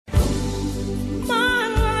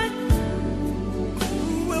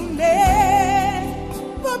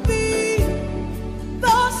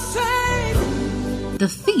The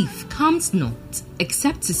thief comes not,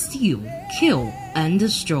 except to steal, kill, and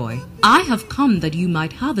destroy. I have come that you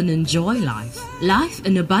might have and enjoy life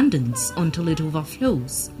in abundance until it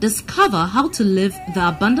overflows. Discover how to live the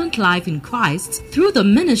abundant life in Christ through the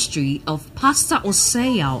ministry of Pastor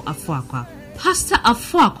Osei Afuaqua. Pastor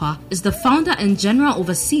Afuaqua is the founder and general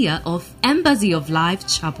overseer of Embassy of Life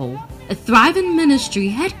Chapel, a thriving ministry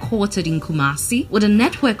headquartered in Kumasi with a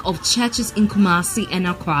network of churches in Kumasi and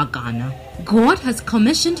Accra, Ghana. God has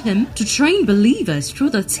commissioned him to train believers through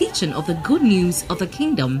the teaching of the good news of the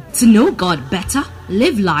kingdom to know God better,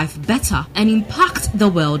 live life better, and impact the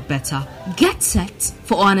world better. Get set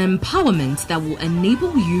for an empowerment that will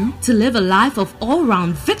enable you to live a life of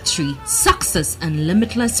all-round victory, success, and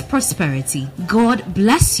limitless prosperity. God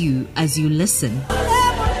bless you as you listen.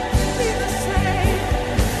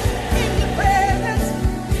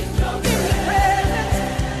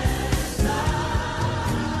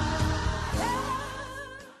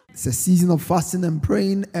 It's a season of fasting and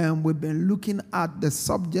praying, and we've been looking at the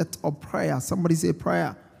subject of prayer. Somebody say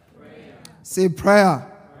prayer. Say prayer.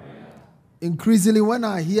 Increasingly, when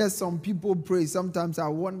I hear some people pray, sometimes I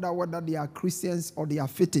wonder whether they are Christians or they are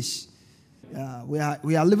fetish. We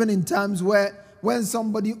are living in times where when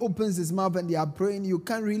somebody opens his mouth and they are praying, you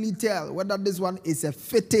can't really tell whether this one is a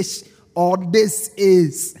fetish or this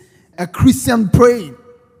is a Christian praying.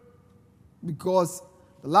 Because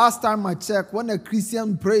the last time I checked, when a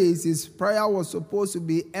Christian prays, his prayer was supposed to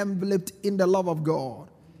be enveloped in the love of God.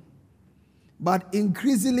 But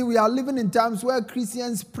increasingly, we are living in times where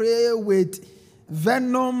Christians pray with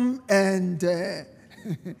venom and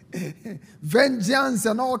vengeance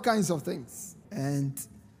and all kinds of things. And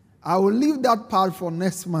I will leave that part for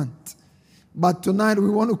next month. But tonight,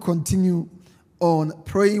 we want to continue on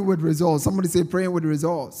praying with results. Somebody say praying with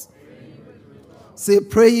results. Say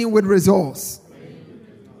praying with results.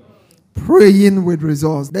 Praying with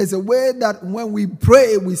results. There's a way that when we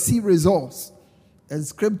pray, we see results. And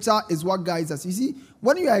scripture is what guides us. You see,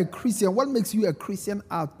 when you are a Christian, what makes you a Christian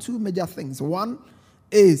are two major things. One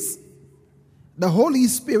is the Holy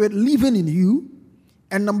Spirit living in you.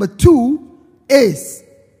 And number two is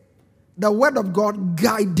the Word of God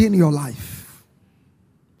guiding your life.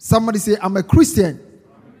 Somebody say, I'm a Christian.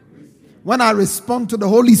 When I respond to the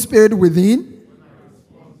Holy Spirit within,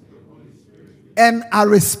 and I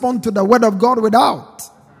respond to the Word of God without.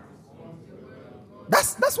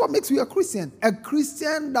 That's what makes you a Christian. A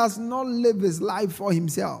Christian does not live his life for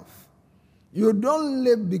himself. You don't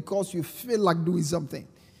live because you feel like doing something.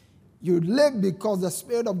 You live because the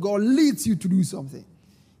Spirit of God leads you to do something.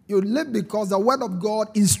 You live because the Word of God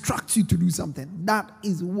instructs you to do something. That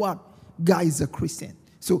is what guides a Christian.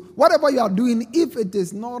 So whatever you are doing, if it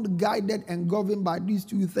is not guided and governed by these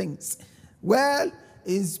two things, well,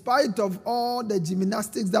 in spite of all the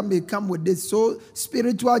gymnastics that may come with this, so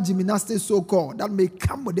spiritual gymnastics so-called, that may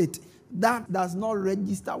come with it, that does not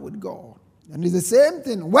register with God. And it's the same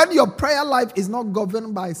thing. When your prayer life is not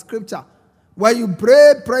governed by scripture, when you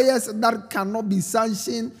pray prayers that cannot be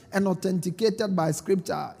sanctioned and authenticated by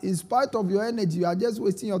scripture, in spite of your energy, you are just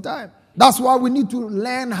wasting your time. That's why we need to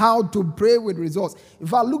learn how to pray with results.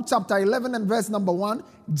 If I Luke chapter 11 and verse number 1,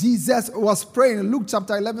 Jesus was praying. Luke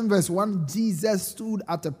chapter 11 verse 1, Jesus stood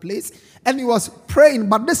at a place and he was praying.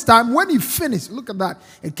 But this time when he finished, look at that.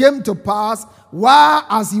 It came to pass while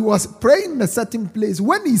as he was praying in a certain place,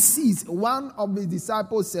 when he ceased, one of his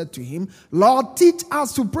disciples said to him, Lord, teach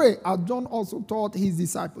us to pray. As John also taught his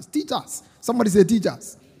disciples. Teach us. Somebody say teach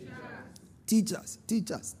us. Teach us.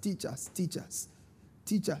 Teach us. Teach us. Teach us.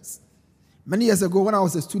 Teach us. Many years ago, when I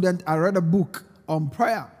was a student, I read a book on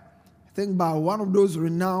prayer. I think by one of those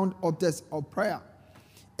renowned authors of prayer.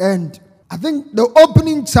 And I think the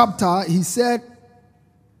opening chapter, he said,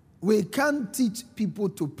 we can't teach people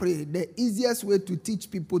to pray. The easiest way to teach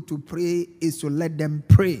people to pray is to let them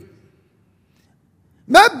pray.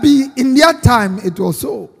 Maybe in their time it was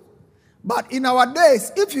so. But in our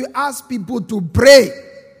days, if you ask people to pray,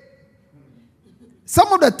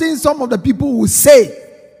 some of the things some of the people will say,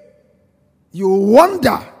 you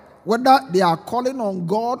wonder whether they are calling on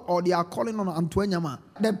God or they are calling on Antoine.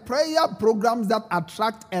 The prayer programs that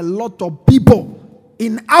attract a lot of people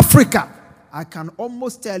in Africa, I can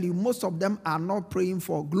almost tell you, most of them are not praying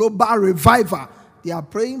for global revival. They are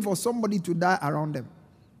praying for somebody to die around them.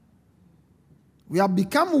 We have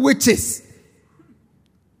become witches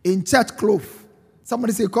in church clothes.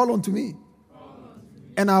 Somebody say, call unto me.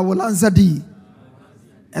 And I will answer thee.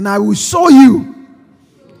 And I will show you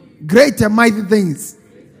great and mighty things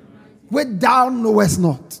which thou knowest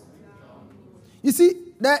not. You see,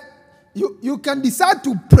 that you can decide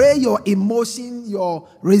to pray your emotion, your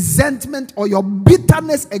resentment, or your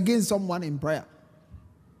bitterness against someone in prayer.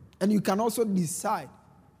 And you can also decide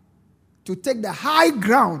to take the high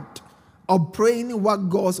ground of praying what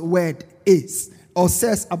God's word is or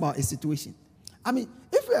says about a situation. I mean,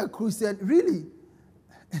 if you're a Christian, really,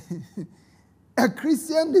 a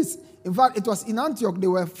Christian is, in fact, it was in Antioch they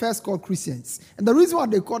were first called Christians. And the reason why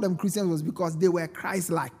they called them Christians was because they were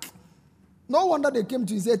Christ-like. No wonder they came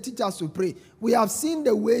to him and said, teach us to pray. We have seen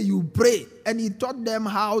the way you pray. And he taught them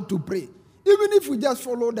how to pray. Even if we just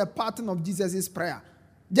follow the pattern of Jesus' prayer,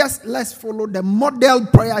 just let's follow the model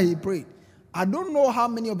prayer he prayed. I don't know how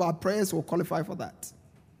many of our prayers will qualify for that.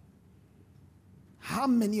 How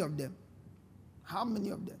many of them? How many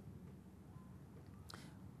of them?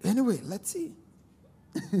 Anyway, let's see.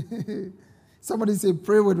 Somebody say,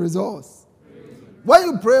 pray with results. When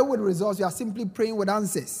you pray with results, you are simply praying with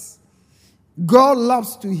answers. God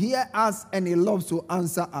loves to hear us and he loves to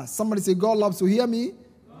answer us. Somebody say, God loves to hear me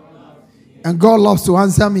and God loves to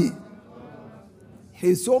answer me.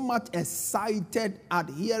 He's so much excited at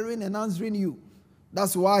hearing and answering you.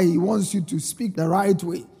 That's why he wants you to speak the right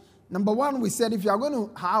way. Number one, we said if you are going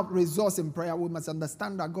to have results in prayer, we must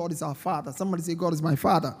understand that God is our Father. Somebody say, God is my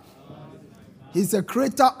Father. He's a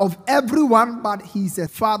creator of everyone, but he's a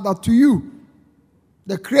father to you.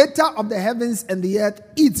 The creator of the heavens and the earth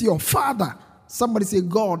is your Father. Somebody say,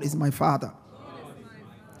 God is my Father.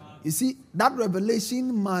 You see, that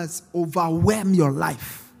revelation must overwhelm your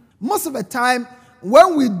life. Most of the time,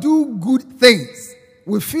 when we do good things,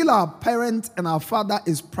 we feel our parent and our father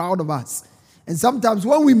is proud of us. And sometimes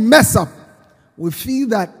when we mess up, we feel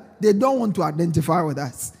that they don't want to identify with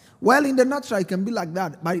us. Well, in the natural, it can be like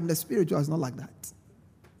that, but in the spiritual, it's not like that.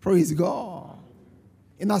 Praise God.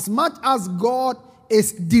 In as much as God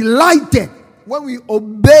is delighted when we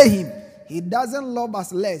obey him, he doesn't love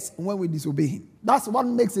us less when we disobey him. That's what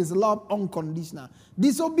makes his love unconditional.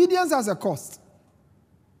 Disobedience has a cost.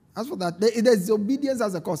 As for that, there's obedience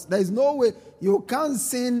as a cost. There is no way you can't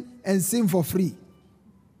sin and sin for free.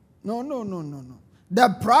 No.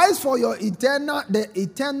 The price for the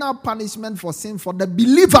eternal punishment for sin for the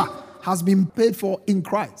believer has been paid for in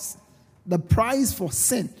Christ. The price for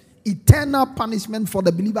sin, eternal punishment for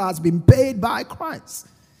the believer has been paid by Christ.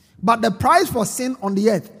 But the price for sin on the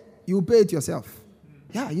earth, you pay it yourself.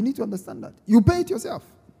 Yeah, you need to understand that. You pay it yourself.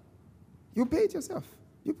 You pay it yourself.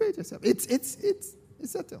 You pay it yourself. It's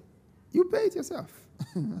settled. You pay it yourself.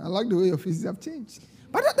 I like the way your faces have changed.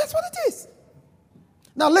 But that's what it is.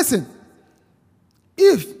 Now listen.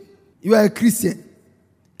 If you are a Christian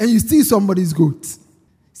and you steal somebody's goat,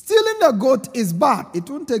 stealing a goat is bad. It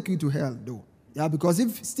won't take you to hell though. Yeah, because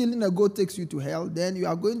if stealing a goat takes you to hell, then you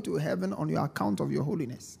are going to heaven on your account of your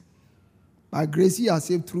holiness. By grace you are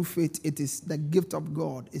saved through faith. It is the gift of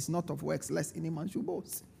God. It's not of works, lest any man should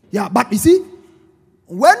boast. Yeah, but you see,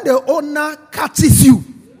 when the owner catches you,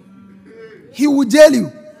 he will jail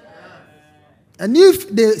you. And if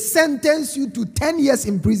they sentence you to 10 years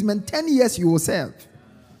imprisonment, 10 years you will serve.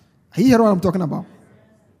 Are you hearing what I'm talking about?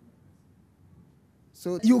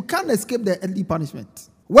 So you can't escape the earthly punishment.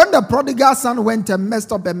 When the prodigal son went and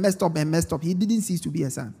messed up, he didn't cease to be a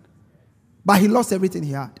son. But he lost everything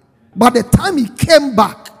he had. By the time he came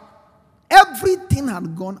back, everything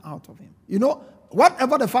had gone out of him. You know,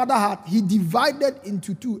 whatever the father had, he divided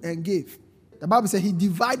into two and gave. The Bible says he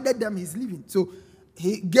divided them his living. So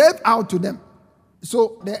he gave out to them.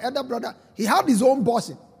 So the elder brother, he had his own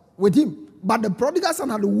portion with him. But the prodigal son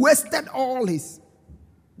had wasted all his.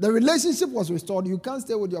 The relationship was restored. You can't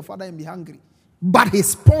stay with your father and be hungry. But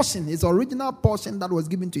his portion, his original portion that was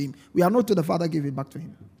given to him, we are not to the father gave it back to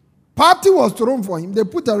him. Party was thrown for him. They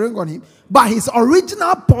put a ring on him. But his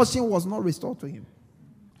original portion was not restored to him.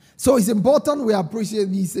 So it's important we appreciate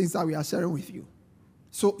these things that we are sharing with you.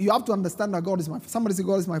 So you have to understand that God is my father. Somebody say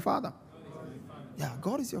God is my father. Yeah,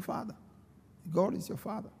 God is your father. God is your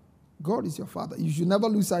father. God is your father. You should never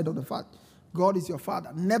lose sight of the fact. God is your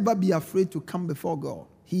father. Never be afraid to come before God.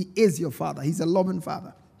 He is your father. He's a loving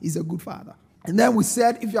father. He's a good father. And then we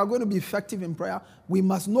said, if you are going to be effective in prayer, we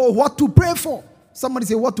must know what to pray for. Somebody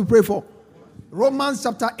say what to pray for. Romans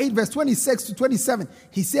chapter 8 verse 26 to 27.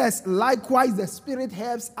 He says, likewise the Spirit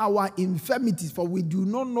helps our infirmities, for we do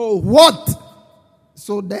not know what.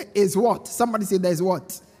 So there is what? Somebody say there is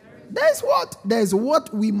what? There is what? There is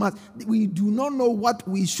what we do not know what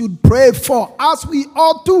we should pray for as we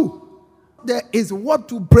ought to. There is what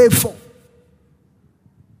to pray for.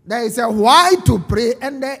 There is a why to pray,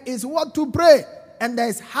 and there is what to pray, and there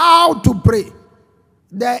is how to pray.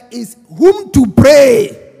 There is whom to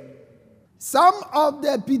pray. Some of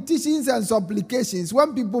the petitions and supplications,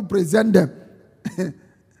 when people present them,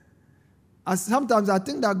 sometimes I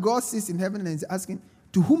think that God sits in heaven and is asking,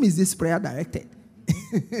 to whom is this prayer directed?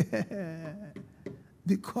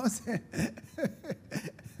 Because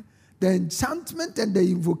the enchantment and the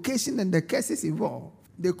invocation and the curses involved.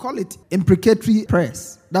 They call it imprecatory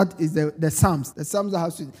prayers. That is the Psalms. The Psalms that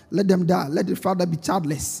have to let them die. Let the father be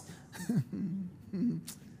childless.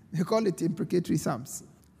 They call it imprecatory Psalms.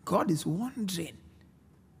 God is wondering,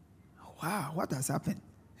 wow, what has happened?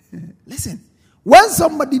 Listen, when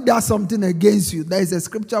somebody does something against you, there is a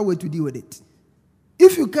scriptural way to deal with it.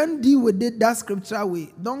 If you can't deal with it that scriptural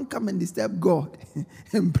way, don't come and disturb God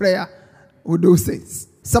in prayer with those things.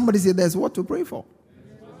 Somebody say there's what to pray for.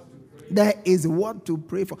 There is what to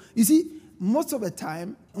pray for. You see, most of the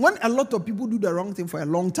time, when a lot of people do the wrong thing for a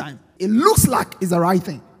long time, it looks like it's the right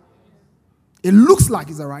thing. It looks like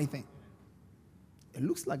it's the right thing. It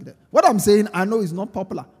looks like that. What I'm saying, I know is not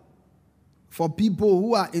popular for people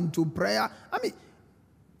who are into prayer. I mean,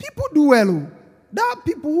 people do well. There are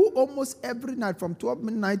people who almost every night from 12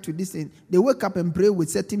 midnight to this thing, they wake up and pray with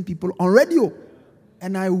certain people on radio.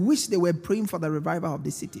 And I wish they were praying for the revival of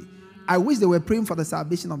the city. I wish they were praying for the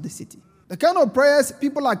salvation of the city. The kind of prayers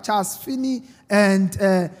people like Charles Finney and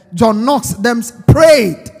John Knox them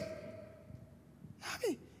prayed. I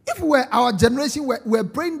mean, if our generation were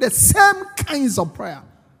praying the same kinds of prayer,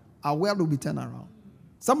 our world will be turned around.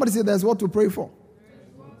 Somebody say there's what to pray for.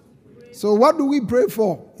 So what do we pray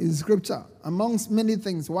for in Scripture? Amongst many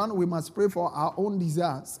things. One, we must pray for our own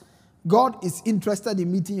desires. God is interested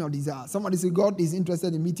in meeting your desires. Somebody say, God is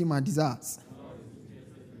interested in meeting my desires.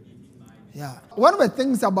 Yeah. One of the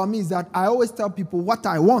things about me is that I always tell people what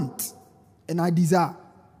I want and I desire.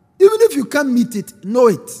 Even if you can't meet it, know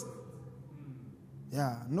it.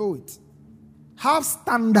 Yeah, know it. Have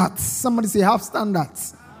standards. Somebody say, have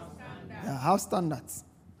standards. Yeah, have standards.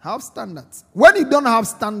 Have standards. When you don't have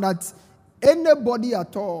standards, anybody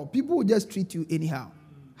at all, people will just treat you anyhow.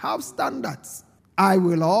 Have standards. I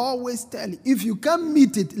will always tell you, if you can't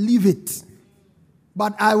meet it, leave it.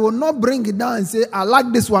 But I will not bring it down and say, I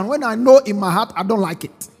like this one, when I know in my heart I don't like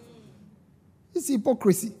it. It's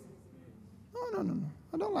hypocrisy. No.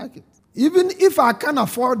 I don't like it. Even if I can't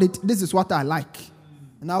afford it, this is what I like.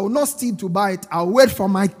 And I will not steal to buy it. I'll wait for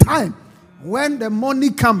my time. When the money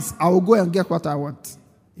comes, I will go and get what I want.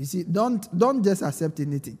 You see, don't just accept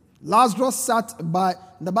anything. Lazarus sat by,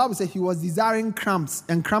 the Bible says he was desiring crumbs,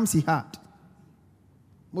 and crumbs he had.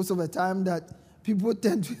 Most of the time that people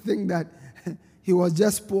tend to think that he was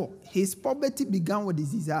just poor. His poverty began with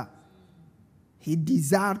his desire. He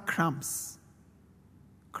desired crumbs.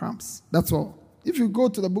 Crumbs. That's all. If you go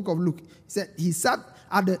to the book of Luke, he said he sat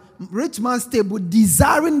at the rich man's table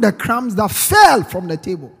desiring the crumbs that fell from the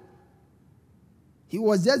table. He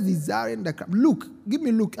was just desiring the crumbs. Luke, give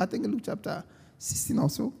me Luke. I think Luke chapter 16 or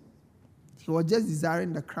so. He was just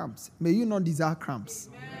desiring the crumbs. May you not desire crumbs.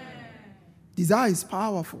 Amen. Desire is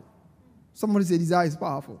powerful. Somebody say desire is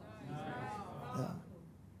powerful. Yeah.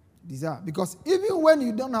 Desire. Because even when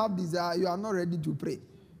you don't have desire, you are not ready to pray.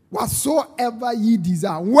 Whatsoever ye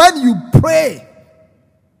desire, when you pray,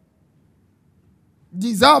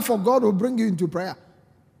 desire for God will bring you into prayer.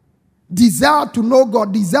 Desire to know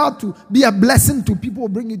God, desire to be a blessing to people will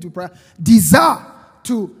bring you into prayer. Desire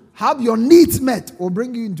to have your needs met will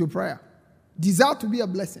bring you into prayer. Desire to be a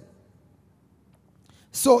blessing.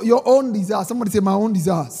 So your own desires. Somebody say my own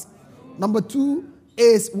desires. Number 2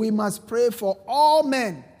 is we must pray for all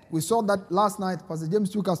men. We saw that last night. Pastor James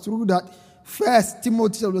took us through that. 1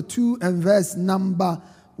 Timothy chapter 2 and verse number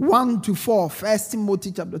 1 to 4. 1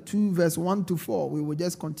 Timothy chapter 2 verse 1 to 4. We will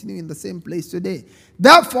just continue in the same place today.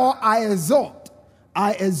 Therefore I exhort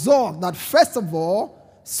that first of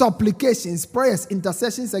all, supplications, prayers,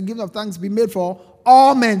 intercessions, and giving of thanks be made for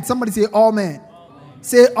all men. Somebody say all men. All men.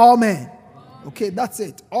 Say all men. Okay, that's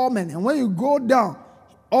it. All men. And when you go down,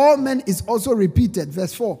 all men is also repeated.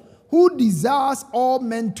 Verse 4. Who desires all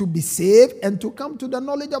men to be saved and to come to the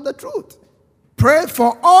knowledge of the truth. Pray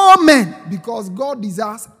for all men because God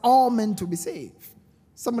desires all men to be saved.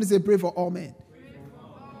 Somebody say pray for all men.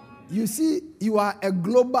 You see, you are a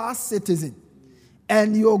global citizen.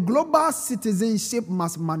 And your global citizenship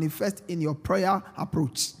must manifest in your prayer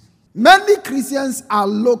approach. Many Christians are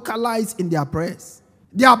localized in their prayers.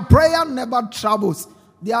 Their prayer never travels.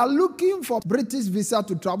 They are looking for British visa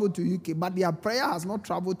to travel to UK, but their prayer has not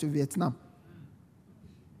traveled to Vietnam.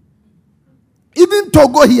 Even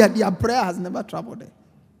Togo here, their prayer has never traveled there.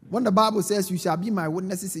 When the Bible says, you shall be my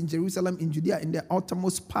witnesses in Jerusalem, in Judea, in the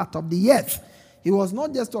uttermost part of the earth, he was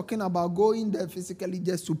not just talking about going there physically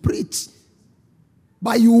just to preach,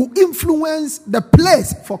 but you influence the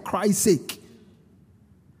place for Christ's sake.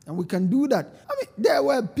 And we can do that. I mean, there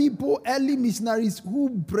were people, early missionaries,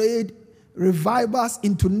 who prayed revivals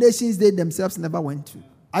into nations they themselves never went to.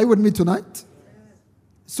 Are you with me tonight?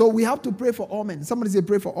 So we have to pray for all men. Somebody say,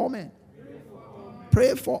 pray for all men.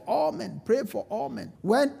 Pray for all men. Pray for all men.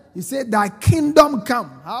 When you say, thy kingdom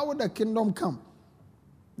come, how will the kingdom come?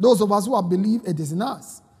 Those of us who have believed, it is in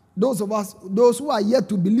us. Those who are yet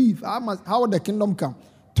to believe, how will the kingdom come?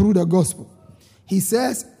 Through the gospel. He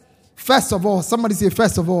says, first of all, somebody say,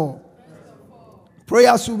 first of all.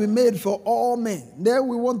 Prayers should be made for all men. Then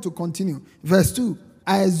we want to continue. Verse 2.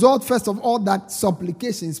 I exhort first of all that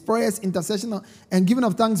supplications, prayers, intercession, and giving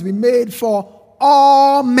of thanks be made for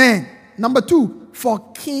all men. Number 2,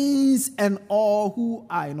 for kings and all who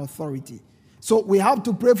are in authority. So we have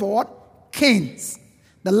to pray for what? Kings.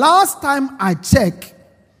 The last time I checked,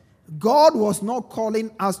 God was not calling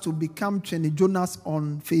us to become Trini Jonas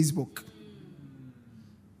on Facebook.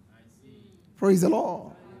 Praise the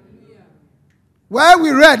Lord. Where we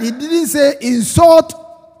read, he didn't say insult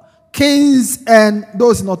kings and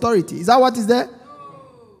those in authority. Is that what is there?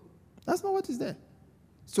 That's not what is there.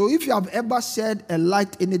 So if you have ever shared or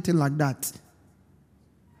liked anything like that,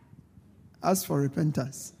 ask for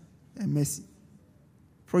repentance and mercy.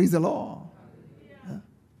 Praise the Lord. Yeah.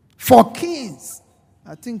 For kings,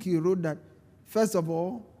 I think he wrote that, first of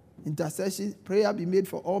all, intercession, prayer be made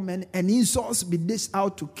for all men, and insults be dished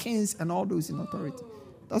out to kings and all those in authority.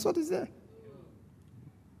 That's what is there.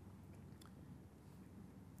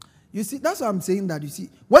 You see, that's why I'm saying that, you see,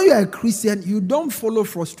 when you are a Christian, you don't follow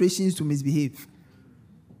frustrations to misbehave.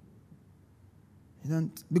 You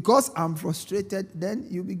don't, because I'm frustrated, then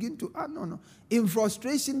you begin to, no. In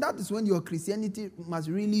frustration, that is when your Christianity must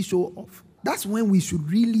really show off. That's when we should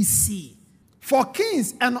really see. For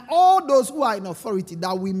kings and all those who are in authority,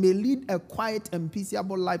 that we may lead a quiet and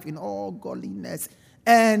peaceable life in all godliness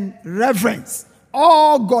and reverence.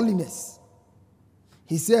 All godliness.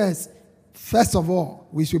 He says, first of all,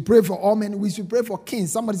 we should pray for all men. We should pray for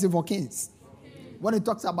kings. Somebody say for kings. When he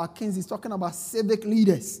talks about kings, he's talking about civic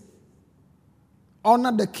leaders.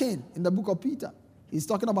 Honor the king in the book of Peter. He's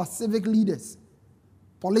talking about civic leaders,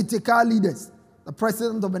 political leaders, the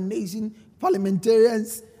president of a nation,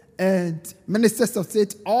 parliamentarians, and ministers of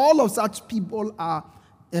state. All of such people are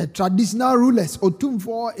traditional rulers.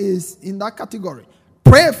 Otumfuo is in that category.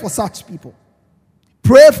 Pray for such people.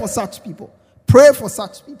 Pray for such people. Pray for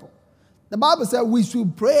such people. The Bible says we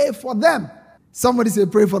should pray for them. Somebody say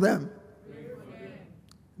pray for them.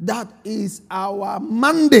 That is our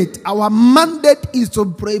mandate. Our mandate is to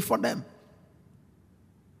pray for them.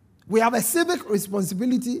 We have a civic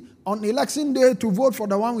responsibility on election day to vote for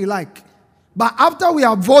the one we like. But after we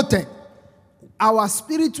have voted, our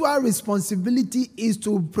spiritual responsibility is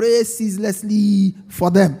to pray ceaselessly for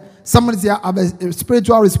them. Somebody say I have a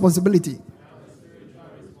spiritual responsibility.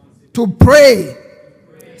 To pray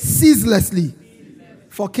ceaselessly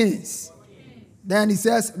for kings. Then he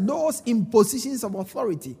says, those in positions of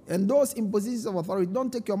authority. And those in positions of authority,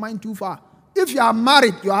 don't take your mind too far. If you are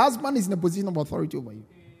married, your husband is in a position of authority over you.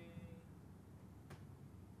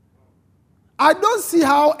 I don't see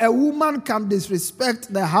how a woman can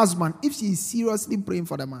disrespect the husband if she is seriously praying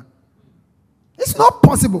for the man. It's not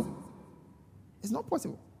possible. It's not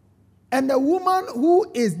possible. And the woman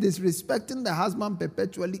who is disrespecting the husband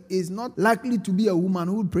perpetually is not likely to be a woman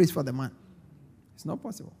who prays for the man. It's not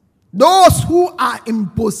possible. Those who are in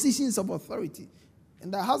positions of authority,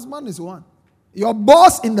 and the husband is one. Your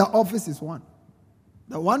boss in the office is one.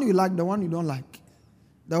 The one you like, the one you don't like.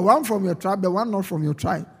 The one from your tribe, the one not from your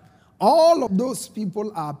tribe. All of those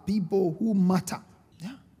people are people who matter.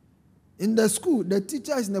 Yeah. In the school, the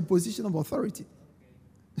teacher is in a position of authority.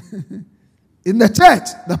 In the church,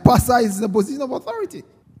 the pastor is in a position of authority.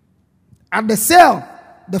 At the cell,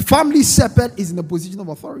 the family shepherd is in a position of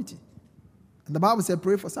authority. And the Bible says,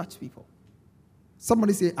 pray for such people.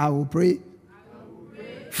 Somebody say, I will pray,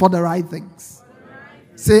 for the right things.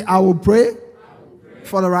 Say, I will pray,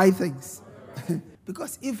 for the right things.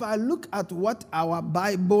 Because if I look at what our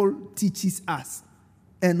Bible teaches us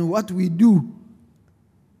and what we do,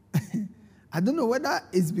 I don't know whether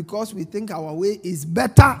it's because we think our way is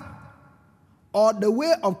better or the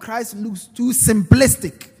way of Christ looks too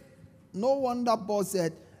simplistic. No wonder Paul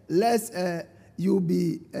said, lest you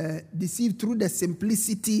be deceived through the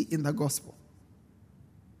simplicity in the gospel.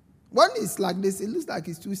 When it's like this, it looks like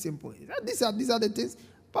it's too simple. These are the things.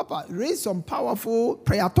 Papa, raise some powerful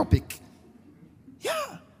prayer topic.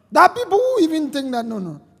 Yeah. There are people who even think that,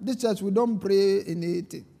 no, this church, we don't pray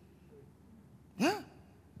anything. Yeah.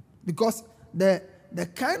 Because the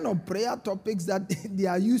kind of prayer topics that they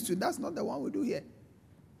are used to, that's not the one we do here.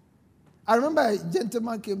 I remember a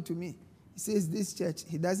gentleman came to me. He says, this church,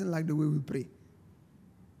 he doesn't like the way we pray.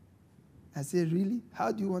 I said, really?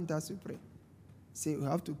 How do you want us to pray? He said, we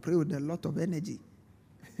have to pray with a lot of energy.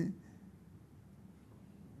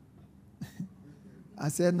 I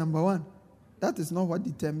said, number one, that is not what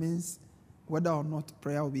determines whether or not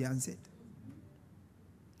prayer will be answered.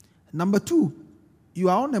 Number two, you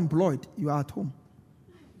are unemployed. You are at home.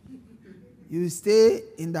 You stay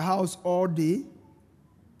in the house all day,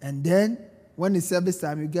 and then when it's service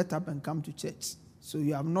time, you get up and come to church. So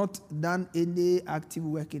you have not done any active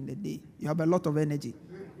work in the day. You have a lot of energy.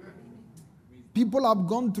 People have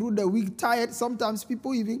gone through the week tired. Sometimes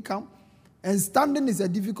people even come, and standing is a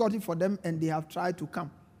difficulty for them, and they have tried to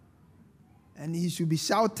come. And he should be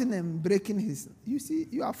shouting and breaking his... You see,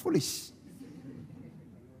 you are foolish.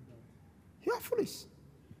 You are foolish.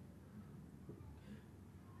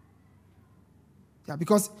 Yeah,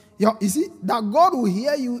 because you see, that God will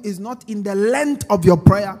hear you is not in the length of your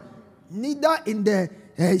prayer, neither in the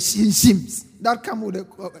shims that come with the...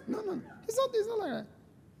 No. It's not like that.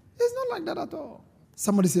 It's not like that at all.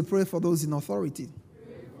 Somebody say, pray for those in authority.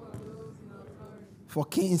 For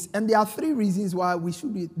kings. And there are three reasons why we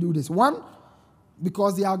should do this. One,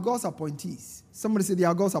 because they are God's appointees. Somebody say they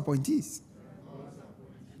are God's appointees.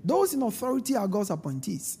 Those in authority are God's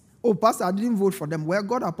appointees. Oh, Pastor, I didn't vote for them. Well,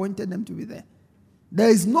 God appointed them to be there. There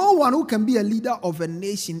is no one who can be a leader of a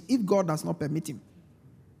nation if God does not permit him.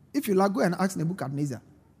 If you like, go and ask Nebuchadnezzar.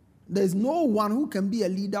 There is no one who can be a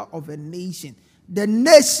leader of a nation. The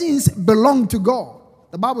nations belong to God.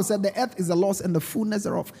 The Bible said the earth is the Lord's and the fullness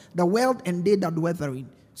thereof, the world and they that dwell therein.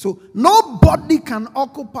 So nobody can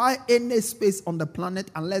occupy any space on the planet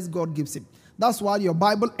unless God gives him. That's why your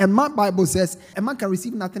Bible and my Bible says a man can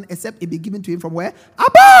receive nothing except it be given to him from where?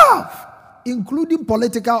 Above! Including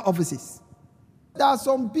political offices. There are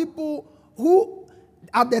some people who,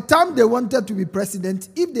 at the time they wanted to be president,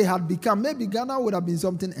 if they had become, maybe Ghana would have been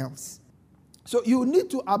something else. So you need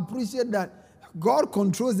to appreciate that God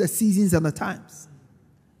controls the seasons and the times.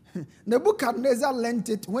 Nebuchadnezzar learned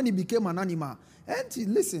it when he became an animal.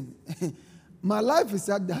 And listen, my life is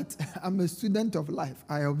such that I'm a student of life.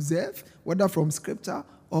 I observe, whether from scripture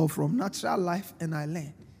or from natural life, and I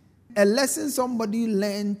learn. A lesson somebody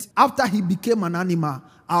learned after he became an animal,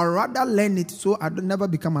 I'd rather learn it so I don't never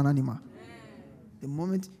become an animal. The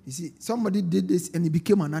moment, you see, somebody did this and he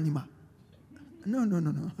became an animal.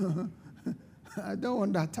 No. I don't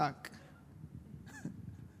want that attack.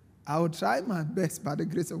 I will try my best by the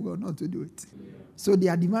grace of God not to do it. So they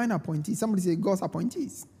are divine appointees. Somebody say God's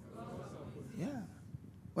appointees. Yeah.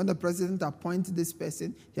 When the president appoints this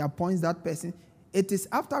person, he appoints that person. It is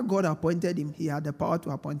after God appointed him, he had the power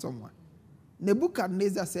to appoint someone.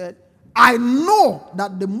 Nebuchadnezzar said, I know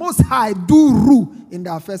that the Most High do rule in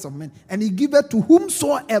the affairs of men, and he giveth to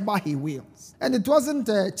whomsoever he wills. And it wasn't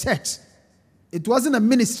a church. It wasn't a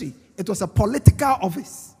ministry. It was a political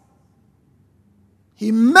office.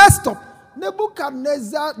 He messed up.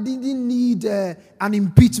 Nebuchadnezzar didn't need an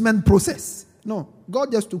impeachment process. No,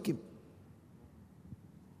 God just took him.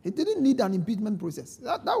 He didn't need an impeachment process.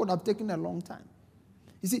 That would have taken a long time.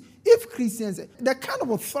 You see, if Christians, the kind of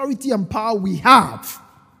authority and power we have,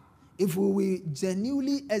 if we will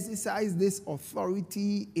genuinely exercise this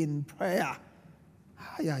authority in prayer,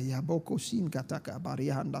 we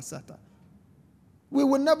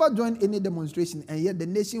will never join any demonstration, and yet the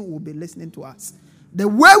nation will be listening to us. The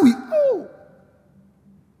way we will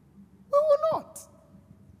not.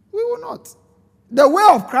 We will not. The way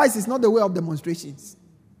of Christ is not the way of demonstrations.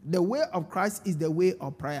 The way of Christ is the way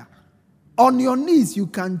of prayer. On your knees, you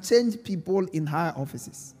can change people in higher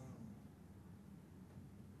offices.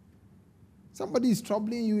 Somebody is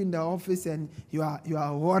troubling you in the office and you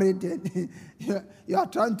are worried and you are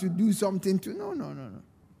trying to do something to... No.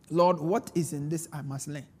 Lord, what is in this I must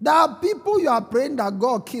learn. There are people you are praying that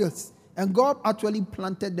God kills, and God actually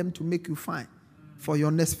planted them to make you fine for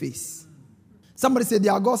your next phase. Somebody say they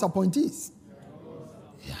are God's appointees.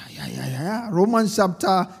 Yeah. Romans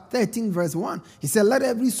chapter 13 verse 1. He said, let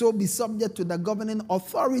every soul be subject to the governing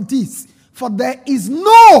authorities. For there is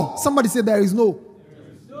no, somebody say there is no.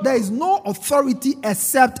 There is no authority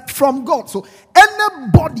except from God. So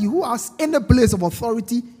anybody who has any place of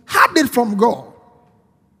authority had it from God.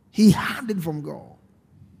 He had it from God.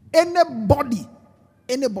 Anybody.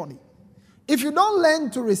 If you don't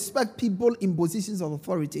learn to respect people in positions of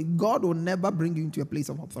authority, God will never bring you into a place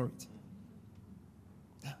of authority.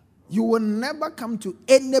 You will never come to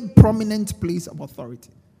any prominent place of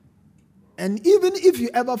authority. And even if you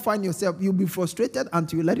ever find yourself, you'll be frustrated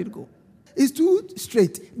until you let it go. It's too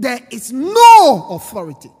straight. There is no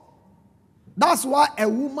authority. That's why a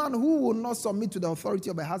woman who will not submit to the authority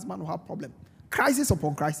of her husband will have problem. Crisis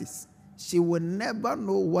upon crisis. She will never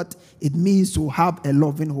know what it means to have a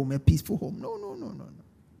loving home, a peaceful home. No.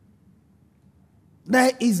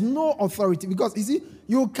 There is no authority because, you see,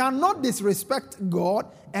 You cannot disrespect God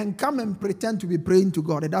and come and pretend to be praying to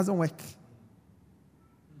God. It doesn't work.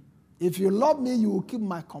 If you love me, you will keep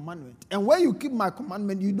my commandment. And when you keep my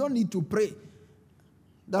commandment, you don't need to pray.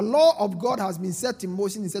 The law of God has been set in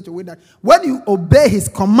motion in such a way that when you obey his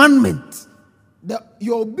commandment,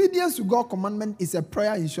 your obedience to God's commandment is a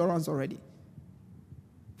prayer insurance already.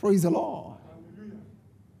 Praise the Lord.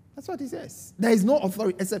 That's what he says. There is no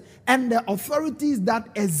authority. And the authorities that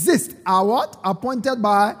exist are what? Appointed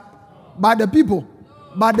by the people.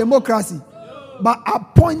 By democracy. But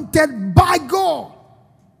appointed by God.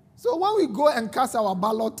 So when we go and cast our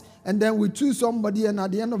ballot and then we choose somebody and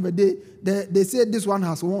at the end of the day, they say this one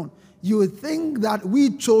has won. You think that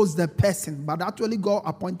we chose the person, but actually God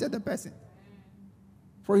appointed the person.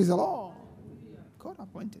 Praise the Lord. God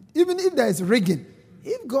appointed. Even if there is rigging,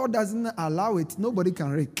 if God doesn't allow it, nobody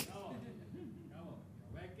can rig.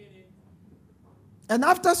 And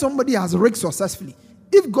after somebody has rigged successfully,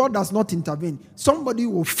 if God does not intervene, somebody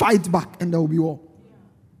will fight back and there will be war.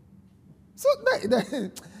 So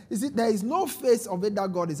you see, there is no face of it that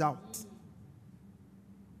God is out.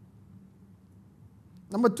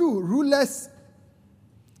 Number 2, rulers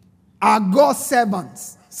are God's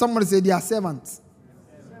servants. Somebody say they are servants.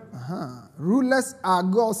 Rulers are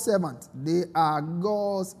God's servants. They are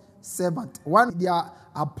God's servants. 1, they are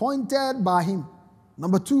appointed by him.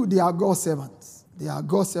 Number 2, they are God's servants. They are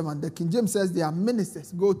God's servants. The King James says they are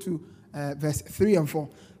ministers. Go to verse 3 and 4.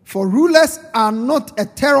 For rulers are not a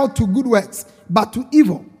terror to good works, but to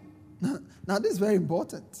evil. Now this is very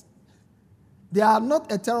important. They are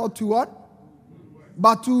not a terror to what?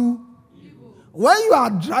 But to evil. When you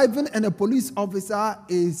are driving and a police officer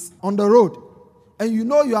is on the road, and you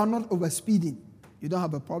know you are not overspeeding, you don't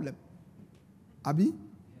have a problem. Abi?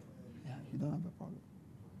 Yeah, you don't have a problem.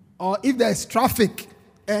 Or if there is traffic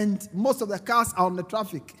and most of the cars are on the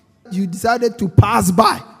traffic, you decided to pass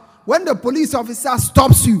by. When the police officer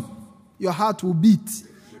stops you, your heart will beat.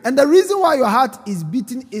 And the reason why your heart is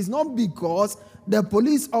beating is not because the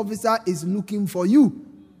police officer is looking for you.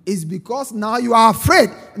 It's because now you are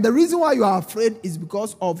afraid. And the reason why you are afraid is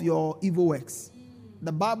because of your evil works.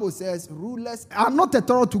 The Bible says rulers are not a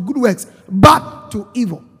terror to good works, but to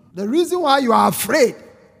evil. The reason why you are afraid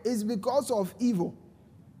is because of evil.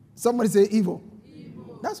 Somebody say evil.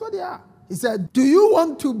 Evil. That's what they are. He said, do you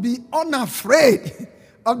want to be unafraid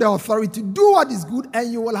of the authority? Do what is good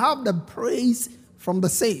and you will have the praise from the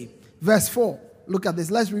same. Verse 4. Look at this.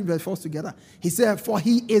 Let's read verse 4 together. He said, for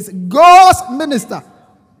he is God's minister.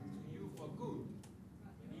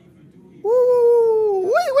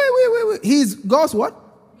 Ooh, wait. He is God's what?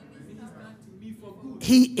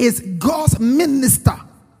 He is God's minister.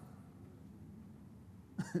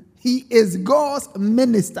 He is God's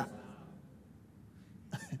minister.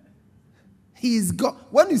 He is God.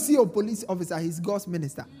 When you see a police officer, he's God's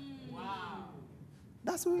minister. Wow.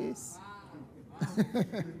 That's who he is. Wow.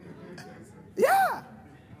 Yeah.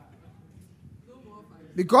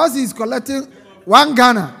 Because he's collecting 1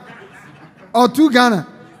 Ghana or 2 Ghana.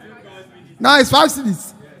 Now it's 5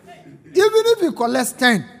 cedis. Even if he collects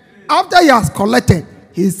 10, after he has collected,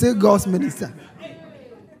 he's still God's minister.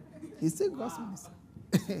 He's still God's minister.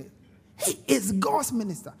 He is God's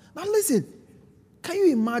minister. Now listen, can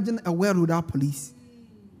you imagine a world without police?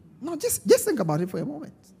 No, just think about it for a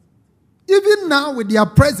moment. Even now with their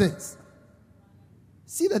presence,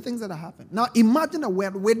 see the things that are happening. Now imagine a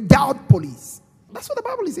world without police. That's what the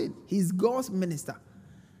Bible is saying. He's God's minister.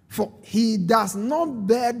 For he does not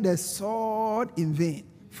bear the sword in vain,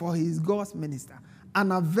 for he is God's minister,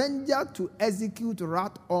 an avenger to execute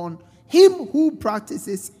wrath on him who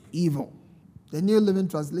practices evil. The New Living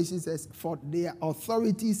Translation says, for their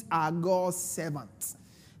authorities are God's servants,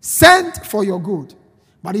 sent for your good.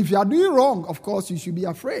 But if you are doing wrong, of course, you should be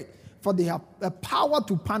afraid, for they have the power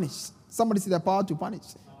to punish. Somebody say the power to punish.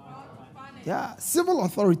 Yeah, civil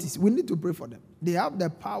authorities, we need to pray for them. They have the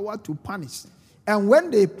power to punish. And when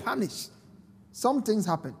they punish, some things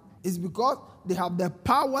happen. It's because they have the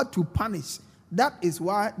power to punish. That is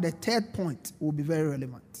why the third point will be very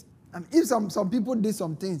relevant. And if some people did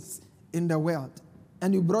some things in the world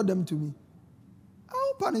and you brought them to me, I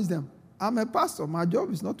will punish them. I'm a pastor. My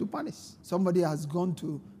job is not to punish. Somebody has gone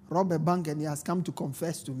to rob a bank and he has come to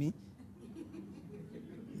confess to me.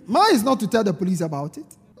 Mine is not to tell the police about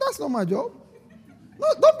it. That's not my job. No,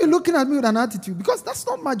 don't be looking at me with an attitude because that's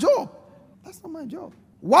not my job. That's not my job.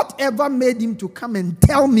 Whatever made him to come and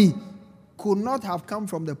tell me could not have come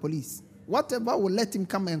from the police. Whatever will let him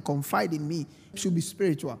come and confide in me should be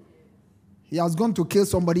spiritual. He has gone to kill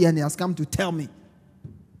somebody and he has come to tell me.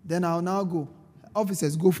 Then I'll now go.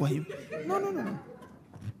 Officers, go for him. No.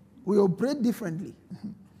 We operate differently.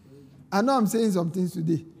 I know I'm saying some things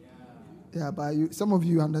today. Yeah, but some of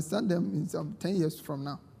you understand them in some 10 years from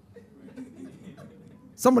now.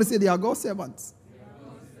 Somebody say they are God's servants.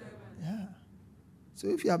 Yeah. So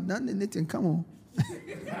if you have done anything, come on.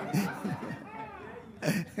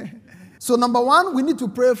 So number one, we need to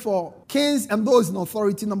pray for kings and those in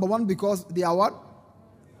authority. Number one, because they are what?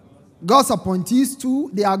 God's appointees.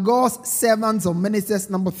 2, they are God's servants or ministers.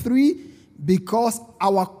 Number 3, because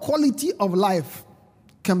our quality of life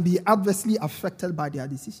can be adversely affected by their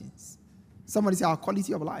decisions. Somebody say our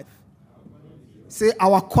quality of life. Say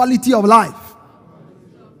our quality of life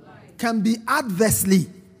can be adversely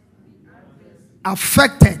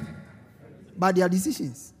affected by their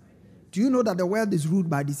decisions. Do you know that the world is ruled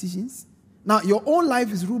by decisions? Now, your own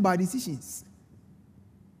life is ruled by decisions.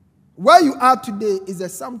 Where you are today is the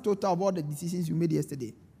sum total of all the decisions you made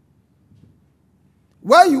yesterday.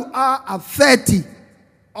 Where you are at 30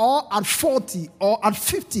 or at 40 or at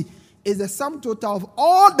 50 is the sum total of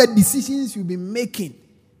all the decisions you've been making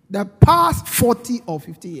the past 40 or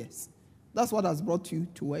 50 years. That's what has brought you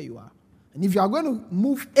to where you are. And if you are going to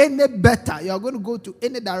move any better, you are going to go to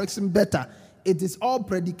any direction better, it is all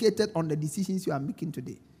predicated on the decisions you are making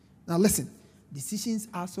today. Now listen, decisions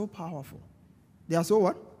are so powerful. They are so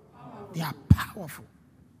what? Powerful. They are powerful.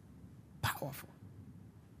 Powerful.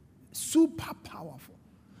 Super powerful.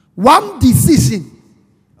 One decision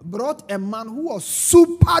brought a man who was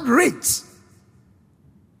super rich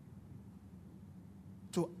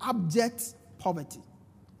to abject poverty.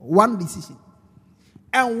 One decision.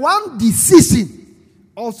 And one decision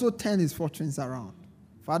also turned his fortunes around.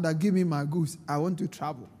 Father, give me my goods. I want to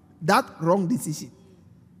travel. That wrong decision.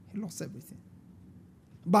 He lost everything.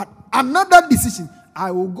 But another decision,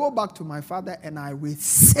 I will go back to my father and I will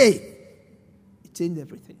say, it changed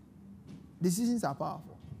everything. Decisions are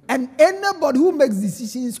powerful. And anybody who makes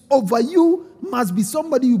decisions over you must be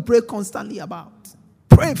somebody you pray constantly about.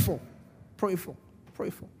 Pray for. Pray for. Pray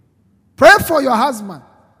for. Pray for your husband.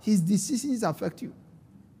 His decisions affect you.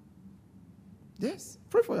 Yes.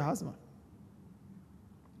 Pray for your husband.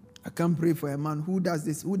 I can't pray for a man who does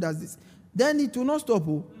this, who does this. Then it will not stop.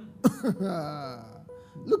 Look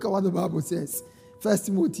at what the Bible says. 1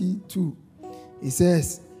 Timothy 2. It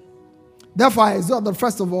says, therefore I exhort that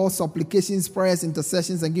first of all, supplications, prayers,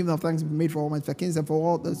 intercessions, and giving of thanks be made for all men, for kings and for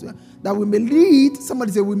all those, that we may lead,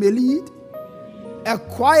 somebody say we may lead, a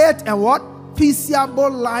quiet and what?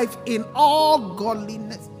 Peaceable life in all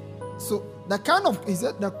godliness. So the kind of, he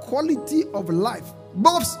said, the quality of life.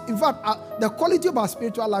 Both, in fact, the quality of our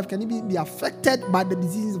spiritual life can even be affected by the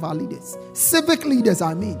decisions of our leaders. Civic leaders,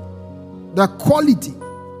 I mean. The quality.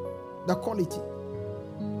 The quality.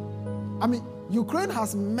 I mean, Ukraine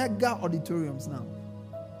has mega auditoriums now.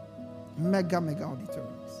 Mega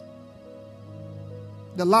auditoriums.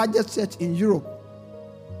 The largest church in Europe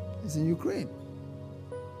is in Ukraine.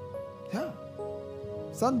 Yeah.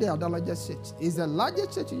 Sunday at the largest church is the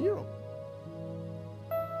largest church in Europe.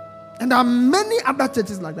 And there are many other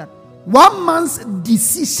churches like that. One man's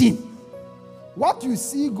decision. What you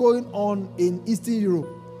see going on in Eastern Europe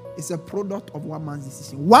is a product of one man's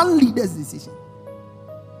decision. One leader's decision.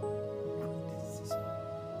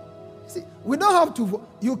 See, we don't have to vote.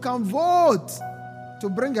 You can vote to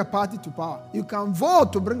bring a party to power. You can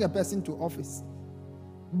vote to bring a person to office.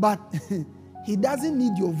 But he doesn't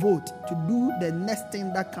need your vote to do the next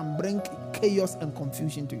thing that can bring chaos and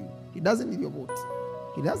confusion to you. He doesn't need your vote.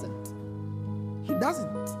 He doesn't. He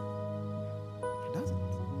doesn't. He doesn't.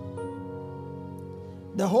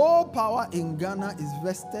 The whole power in Ghana is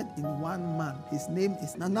vested in one man. His name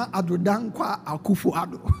is Nana Addo Dankwa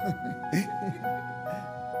Akufo-Addo.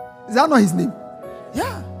 Is that not his name?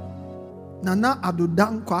 Yeah. Nana Addo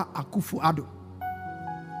Dankwa Akufo-Addo.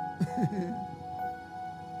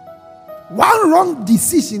 One wrong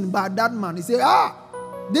decision by that man. He said,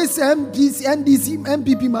 this NDC,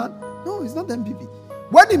 MPP man. No, it's not MPP.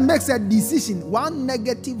 When he makes a decision, one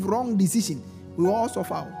negative, wrong decision, we will all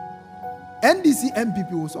suffer. NDC,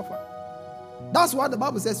 MPP will suffer. That's why the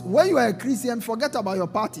Bible says, when you are a Christian, forget about your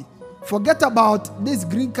party. Forget about this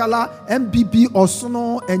green color, MPP, or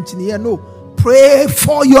Sono, and Chinia. No. Pray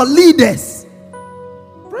for your leaders.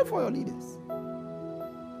 Pray for your leaders.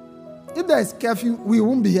 If there is curfew, we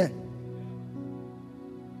won't be here.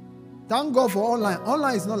 Thank God for online.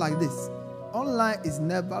 Online is not like this. Online is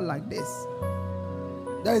never like this.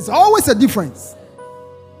 There is always a difference.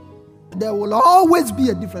 There will always be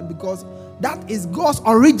a difference because that is God's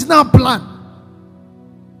original plan.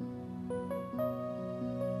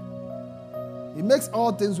 He makes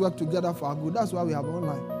all things work together for our good. That's why we have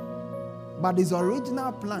online. But his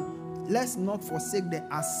original plan, let's not forsake the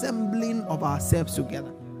assembling of ourselves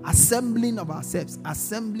together. Assembling of ourselves.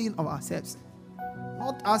 Assembling of ourselves.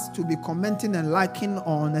 Not us to be commenting and liking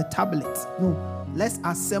on a tablet. No. Let's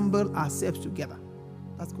assemble ourselves together.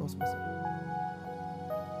 That's God's message.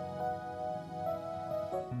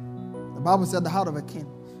 The Bible said the heart of a king.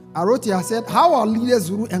 I wrote here, I said, how our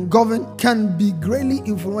leaders rule and govern can be greatly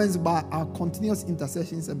influenced by our continuous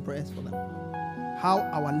intercessions and prayers for them. How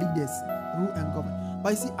our leaders rule and govern. But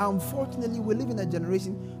you see, unfortunately, we live in a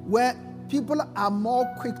generation where people are more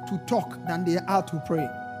quick to talk than they are to pray.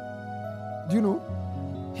 Do you know?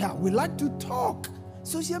 Yeah, we like to talk.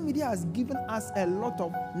 Social media has given us a lot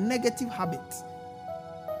of negative habits.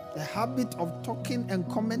 The habit of talking and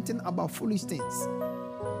commenting about foolish things.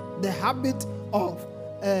 The habit of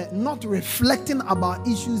not reflecting about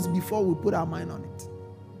issues before we put our mind on it.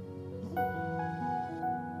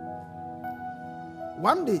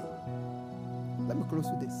 One day, let me close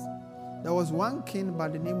with this. There was one king by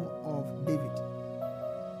the name of David.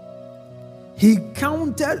 He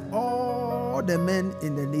counted all the men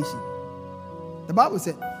in the nation. The Bible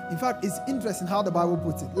said, in fact, it's interesting how the Bible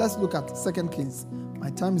puts it. Let's look at 2 Kings.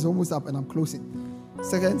 My time is almost up and I'm closing. 2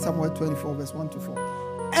 Samuel 24, verse 1 to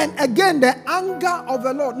 4. And again, the anger of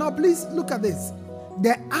the Lord. Now, please look at this.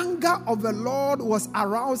 The anger of the Lord was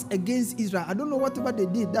aroused against Israel. I don't know whatever they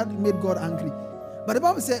did that made God angry. But the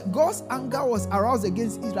Bible said God's anger was aroused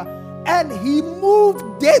against Israel. And he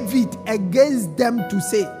moved David against them to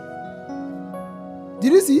say.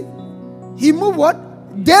 Did you see? He moved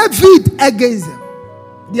what? David against them.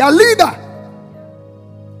 Their leader.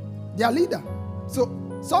 Their leader. So,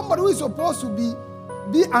 somebody who is supposed to be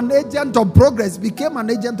an agent of progress became an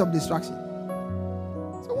agent of destruction.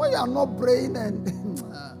 So when you are not praying, and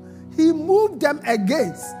he moved them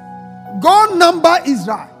against. Go number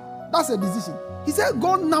Israel. That's a decision. He said,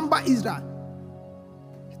 go number Israel.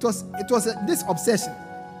 It was this obsession.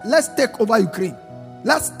 Let's take over Ukraine.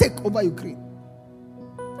 Let's take over Ukraine.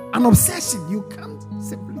 An obsession. You can't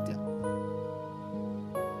simply tell.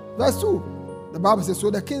 Verse 2. The Bible says, so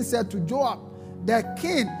the king said to Joab, the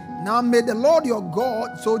king, now may the Lord your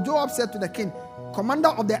God. So Joab said to the king, commander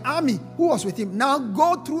of the army who was with him, now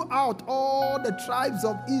go throughout all the tribes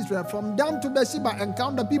of Israel from Dan to Beersheba and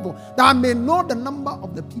count the people, that I may know the number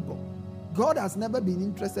of the people. God has never been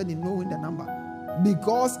interested in knowing the number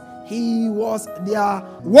because he was their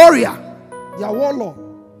warrior, their warlord.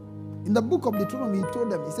 In the book of Deuteronomy, he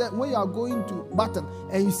told them, he said, when you are going to battle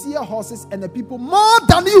and you see horses and the people more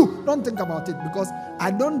than you, don't think about it because I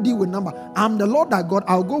don't deal with number. I'm the Lord thy God.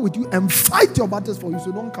 I'll go with you and fight your battles for you,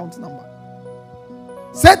 so don't count number.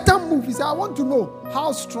 Satan moved. He said, I want to know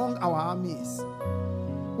how strong our army is.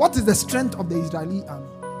 What is the strength of the Israeli army?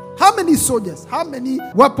 How many soldiers? How many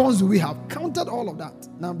weapons do we have? Counted all of that.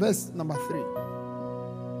 Now verse number 3.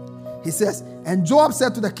 He says, and Joab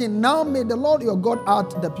said to the king, now may the Lord your God add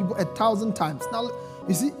to the people 1,000 times. Now,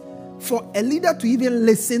 you see, for a leader to even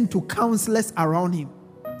listen to counselors around him,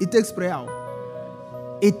 it takes prayer.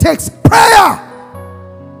 It takes prayer.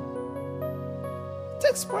 It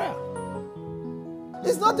takes prayer.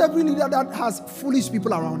 It's not every leader that has foolish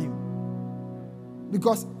people around him.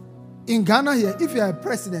 Because in Ghana here, if you are a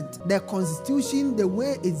president, the constitution, the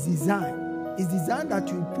way it's designed, is designed that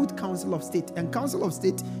you put council of state. And council of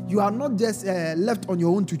state, you are not just left on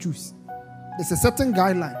your own to choose. There's a certain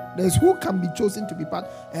guideline. There's who can be chosen to be part.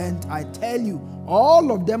 And I tell you,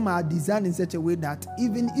 all of them are designed in such a way that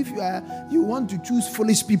even if you want to choose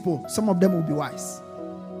foolish people, some of them will be wise.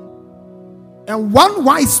 And one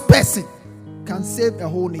wise person can save a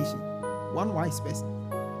whole nation. One wise person.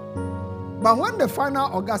 But when the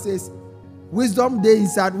final organ says, wisdom dey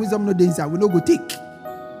inside, wisdom no dey inside, we no go take.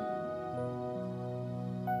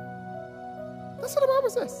 That's what the Bible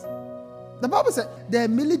says. The Bible said, the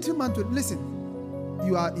military man to listen.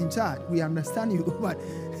 You are in charge. We understand you. But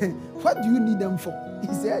what do you need them for?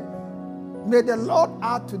 He said, may the Lord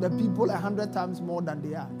add to the people 100 times more than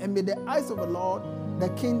they are. And may the eyes of the Lord, the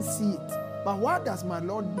king, see it. But why does my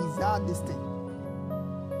Lord desire this thing?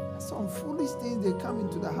 Some foolish things, they come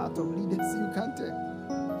into the heart of leaders. You can't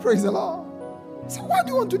tell. Praise the Lord. So why do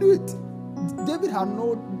you want to do it? David had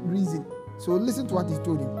no reason. So listen to what he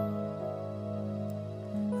told him.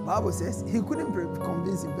 The Bible says he couldn't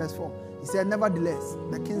convince him. Verse 4. He said, nevertheless,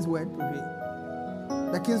 the king's word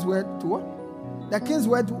prevailed. The king's word to what? The king's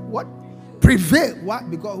word to what? Prevail. Why?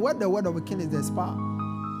 Because what the word of a king is, there's power.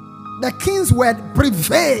 The king's word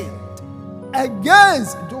prevailed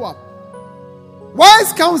against Joab.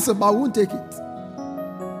 Wise counsel, but we won't take it.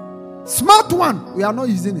 Smart one, we are not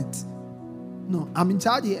using it. No, I'm in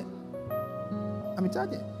charge here. I'm in charge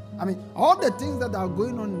here. I mean, all the things that are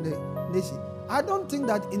going on in the nation, I don't think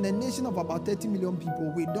that in a nation of about 30 million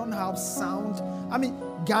people, we don't have sound. I mean,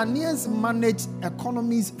 Ghanaians manage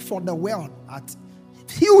economies for the world at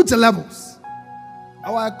huge levels.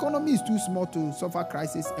 Our economy is too small to suffer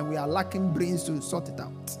crisis, and we are lacking brains to sort it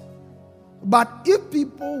out. But if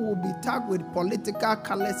people will be tagged with political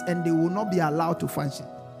colors and they will not be allowed to function,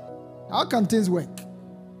 how can things work?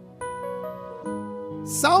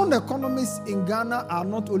 Sound economists in Ghana are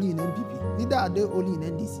not only in NPP, neither are they only in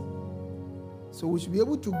NDC. So we should be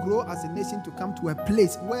able to grow as a nation to come to a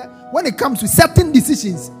place where, when it comes to certain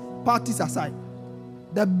decisions, parties aside,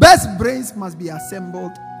 the best brains must be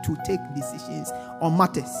assembled to take decisions on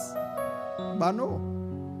matters. But no.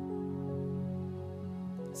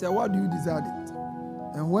 So what do you desire it?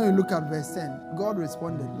 And when you look at verse 10, God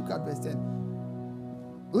responded. Look at verse 10.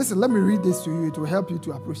 Listen, let me read this to you. It will help you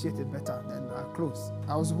to appreciate it better. Then I'll close.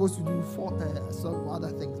 I was supposed to do some other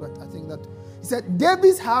things, but I think that he said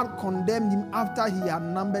David's heart condemned him after he had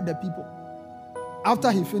numbered the people.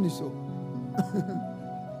 After he finished so.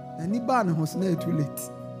 And he was not too late.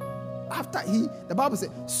 After the Bible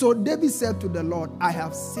said, so David said to the Lord, I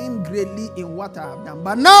have sinned greatly in what I have done.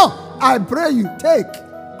 But now I pray you, take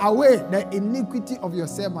away the iniquity of your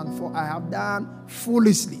servant, for I have done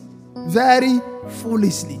foolishly, very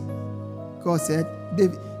foolishly. God said,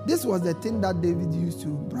 David, this was the thing that David used to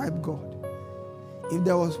bribe God. If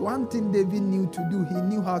there was one thing David knew to do, he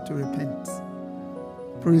knew how to repent.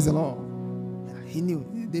 Praise the Lord. Yeah, he knew.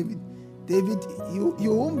 David,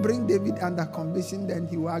 you won't bring David under conviction, then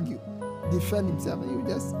he will argue, defend himself, and you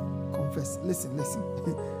just confess. Listen.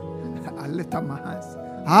 I lift up my hands.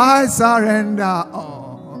 I surrender.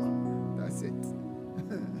 Oh, that's it.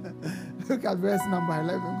 Look at verse number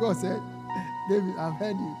 11. God said, David, I've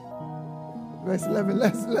heard you. Verse 11.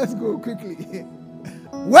 Let's go quickly.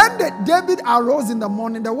 When David arose in the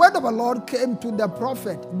morning, the word of the Lord came to the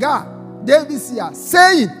prophet Gad, David's seer,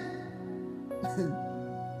 saying,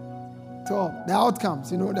 so the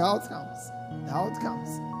outcomes, the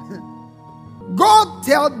outcomes. God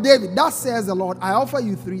tell David, that says the Lord, I offer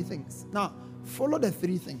you 3 things. Now, follow the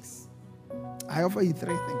 3 things. I offer you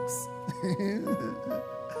 3 things.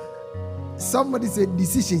 Somebody said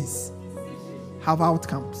decisions have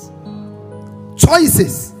outcomes.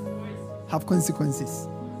 Choices have consequences.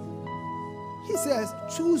 He says,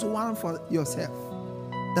 choose one for yourself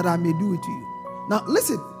that I may do it to you. Now,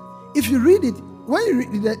 listen, if you read it, when you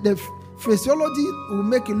read the phraseology will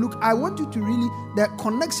make it look, I want you to really, the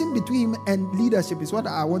connection between him and leadership is what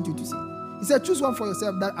I want you to see. He said, choose one for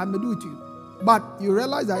yourself that I may do it to you. But you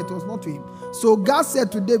realize that it was not to him. So God said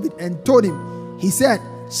to David and told him, he said,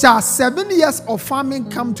 shall 7 years of famine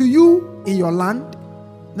come to you in your land?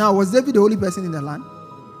 Now, was David the only person in the land?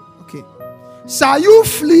 Okay. Shall you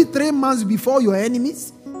flee 3 months before your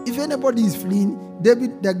enemies? If anybody is fleeing,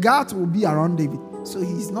 David, the guards will be around David. So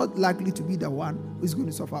he's not likely to be the one who's going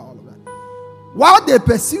to suffer all of that. While they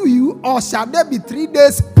pursue you, or shall there be 3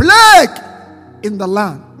 days plague in the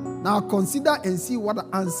land? Now consider and see what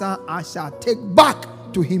answer I shall take back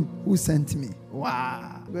to him who sent me.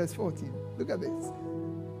 Wow. Verse 14. Look at this.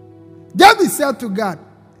 David said to God,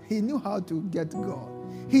 he knew how to get God.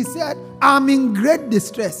 He said, I'm in great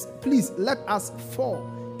distress. Please let us fall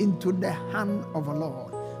into the hand of the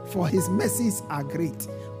Lord, for his mercies are great.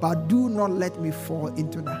 But do not let me fall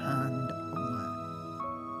into the hand of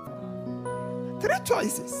man. 3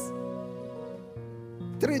 choices.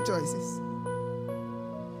 3 choices.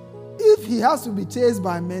 If he has to be chased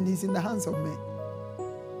by men, he's in the hands of men.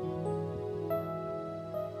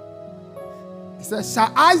 He said,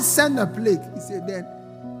 shall I send a plague? He said, then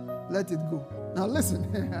let it go. Now listen.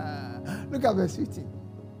 Look at verse 15.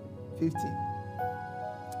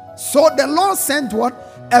 So the Lord sent what?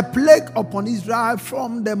 A plague upon Israel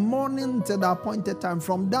from the morning to the appointed time,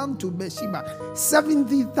 from Dan to Beersheba.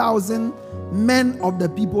 70,000 men of the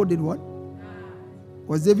people did what?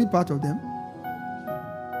 Was David part of them?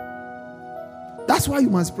 That's why you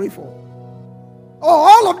must pray for. Oh,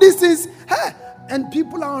 all of these things. Hey, and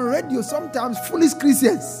people are on radio sometimes, foolish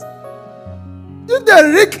Christians. If they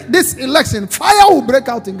rig this election, fire will break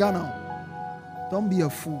out in Ghana. Don't be a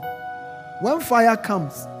fool. When fire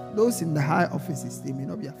comes, those in the high offices, they may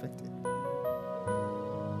not be affected.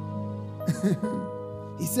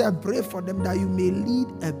 He said, pray for them that you may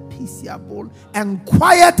lead a peaceable and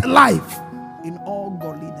quiet life in all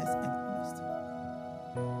godliness and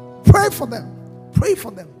honesty. Pray for them. Pray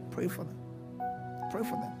for them. Pray for them. Pray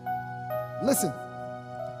for them. Listen.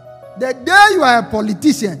 The day you are a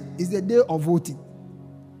politician is the day of voting.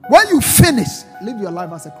 When you finish, live your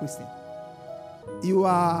life as a Christian. You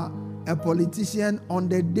are a politician on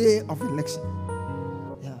the day of election.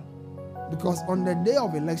 Yeah. Because on the day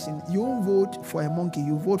of election, you won't vote for a monkey,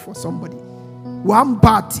 you vote for somebody. One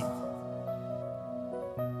party.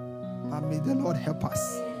 And may the Lord help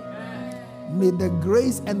us. May the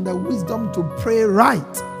grace and the wisdom to pray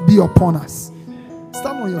right be upon us.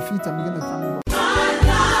 Stand on your feet and begin to thank God.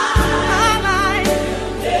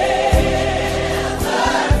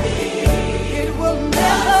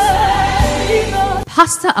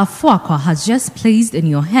 Pastor Afuakwa has just placed in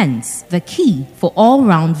your hands the key for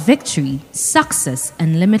all-round victory, success,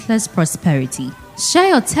 and limitless prosperity. Share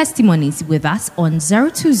your testimonies with us on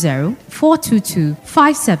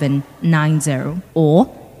 020-422-5790 or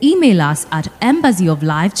email us at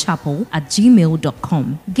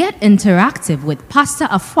embassyoflifechapel@gmail.com. Get interactive with Pastor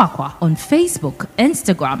Afuakwa on Facebook,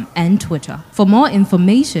 Instagram, and Twitter. For more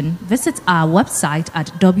information, visit our website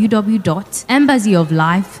at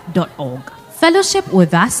www.embassyoflife.org. Fellowship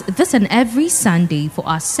with us this and every Sunday for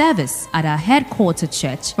our service at our headquarter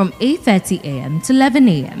church from 8:30 a.m. to 11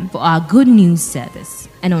 a.m. for our Good News service.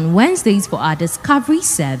 And on Wednesdays for our Discovery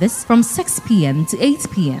service from 6 p.m. to 8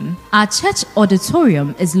 p.m. Our church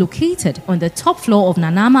auditorium is located on the top floor of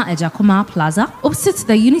Nanama Ejakoma Plaza, opposite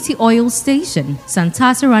the Unity Oil Station,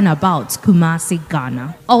 Santasa Runabout, Kumasi,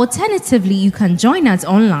 Ghana. Alternatively, you can join us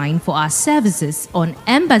online for our services on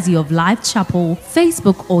Embassy of Life Chapel,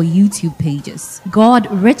 Facebook or YouTube pages. God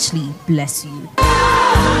richly bless you.